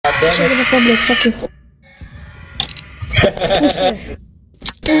Czech Republic, fuck you. Pussy.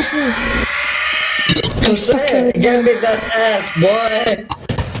 Pussy. Pussy, give me that ass, boy.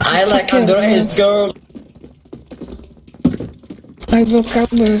 I like underage girls. I will come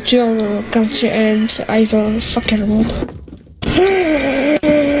to your country and I will fuck everyone.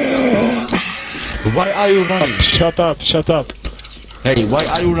 Why are you running? Shut up, shut up. Hey, why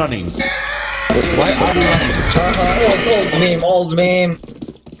are you running? Why are you running? Old meme.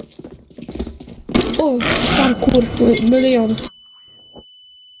 Oh, parkour, million.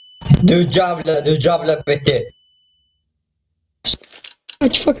 Do job, bitte.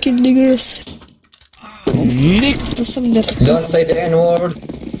 Such fucking niggers. Nick. Don't say the N-word.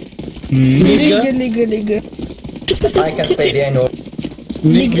 Nigga. I can say the N-word.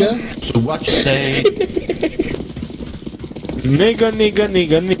 Nigga. So what you say? Nigga.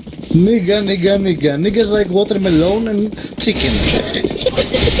 Niggas like watermelon and chicken.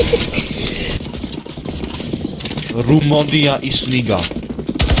 Rumondia is nigga.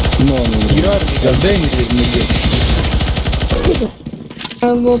 No. You're nigga. Danish is nigga.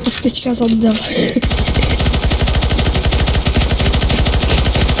 I'm autistic kazandım.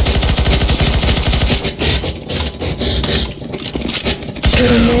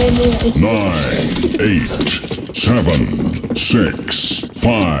 Romania is 9, 8, 7, 6,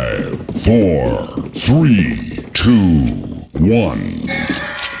 5, 4, 3, 2, 1.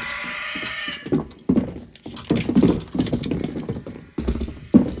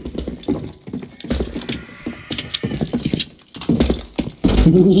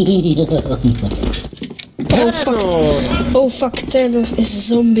 Oh fuck, Thanos is a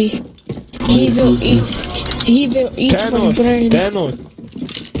zombie. He will eat my brain. Thanos.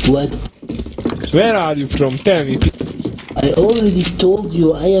 What? Where are you from? Tell me. I already told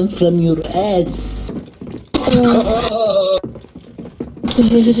you I am from your ass.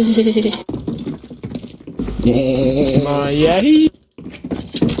 Miami.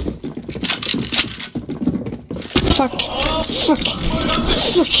 Fuck.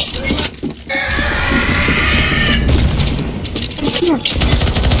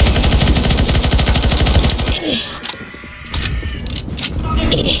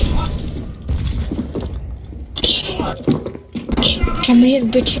 Come here,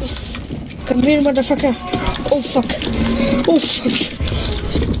 bitches. Come here, motherfucker. Oh fuck.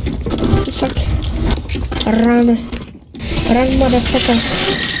 Run, motherfucker.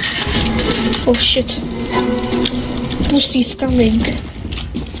 Oh shit. Pussy's coming.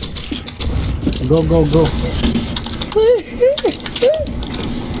 Go.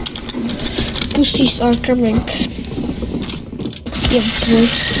 Pussies are coming. Yeah, boy.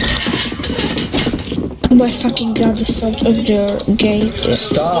 Oh my fucking god, the sound of their gate is...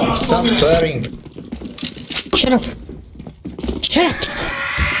 Stop swearing. Shut up.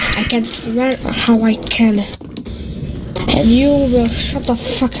 I can swear how I can. And you will shut the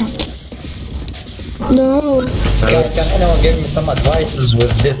fuck up. No. Can anyone give me some advices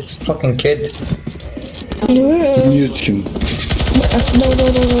with this fucking kid? No. Mute him. No,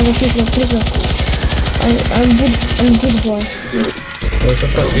 please no. I'm good boy. What the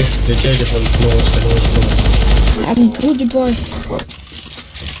fuck is the change from close? I'm good boy.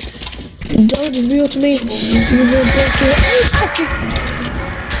 Don't mute me. You will go to... Oh, fuck you.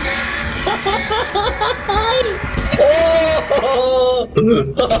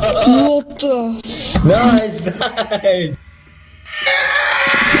 What the... Nice. What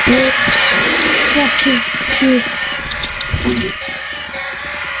the fuck is this?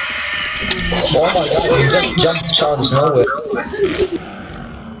 Oh my god, you just jumped out of nowhere.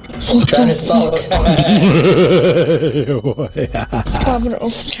 What the fuck? Power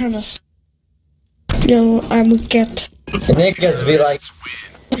of Thanos. No, I'm a cat. Niggas be like...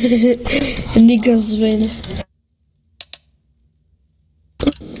 Niggas win.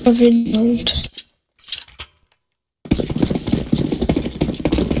 I win.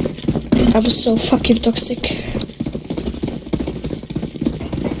 I'm so fucking toxic.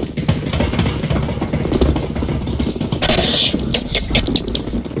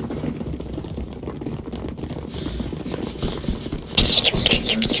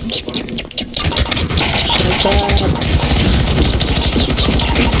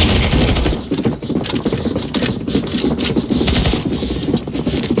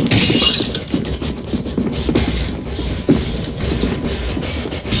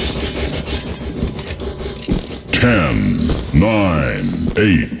 Ten, 9,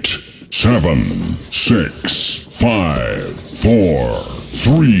 8, 7, 6, 5, 4,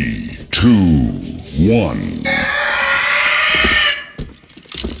 3, 2, 1.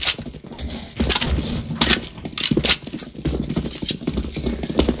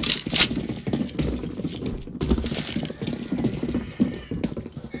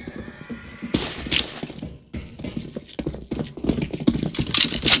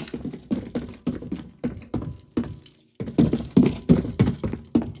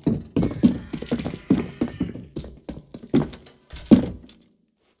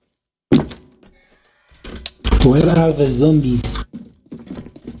 Where are the zombies?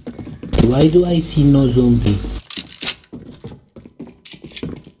 Why do I see no zombie?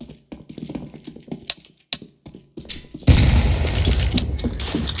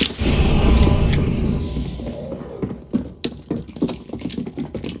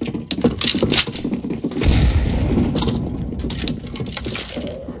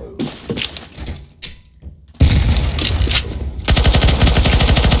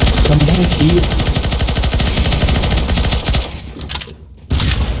 Come back here.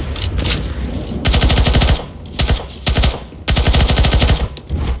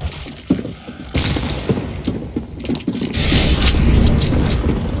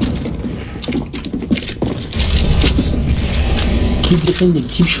 Keep defending,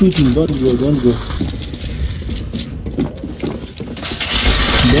 keep shooting, don't go. Don't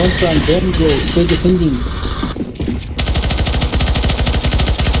run, don't go, stay defending.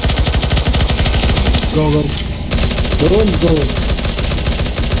 Go. Don't go.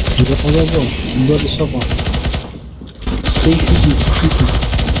 Go. Do the sofa. Stay shooting, keep shooting.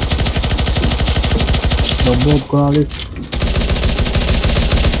 The boat gonna live.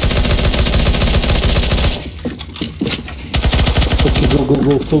 Okay,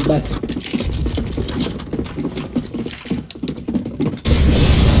 go, fall back.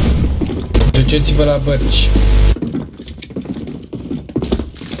 Duceți-vă la bărci.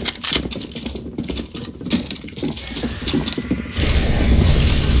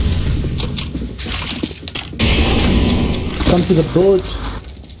 Come to the boat.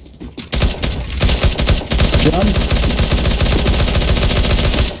 Jump.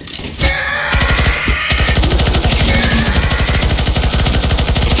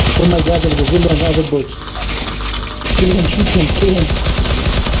 Oh my god, there was a on another boat. Kill him, shoot him, kill him.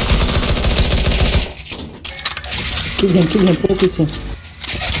 Kill him, focus him.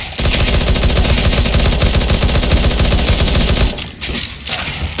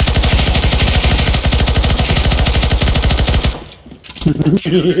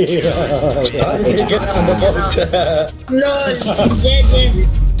 Get on the boat. LOL, GG.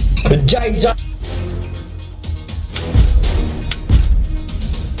 Jai.